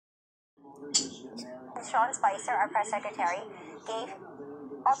Sean Spicer, our press secretary, gave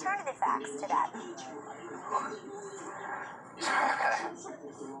alternative facts to that.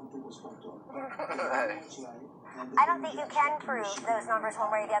 I don't think you can prove those numbers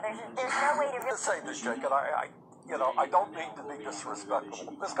one way or the other. There's no way to really say this, Jake, and I don't mean to be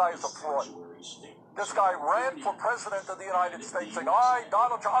disrespectful. This guy is a fraud. This guy ran for president of the United States saying,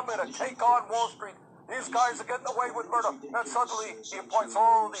 Donald Trump, I'm going to take on Wall Street. These guys are getting away with murder. And suddenly he appoints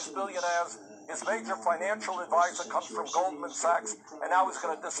all these billionaires. His major financial advisor comes from Goldman Sachs, and now he's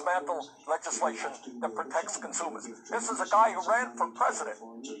going to dismantle legislation that protects consumers. This is a guy who ran for president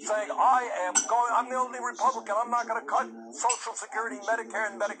saying, I'm the only Republican, I'm not going to cut Social Security,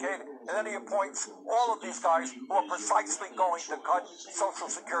 Medicare, and Medicaid. And then he appoints all of these guys who are precisely going to cut Social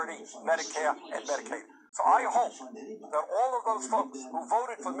Security, Medicare, and Medicaid. So I hope that all of those folks who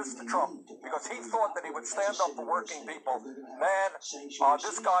voted for Mr. Trump because he thought that he would stand up for working people, man,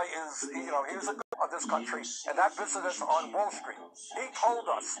 this guy is, he's a good of this country, and that visited us on Wall Street. He told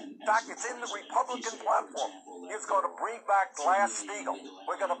us, in fact, it's in the Republican platform, he's going to bring back Glass-Steagall.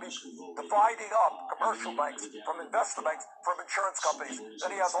 We're going to be dividing up commercial banks from investor banks from insurance companies. Then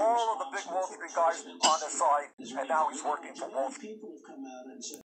he has all of the big Wall Street guys on his side, and now he's working for Wall Street.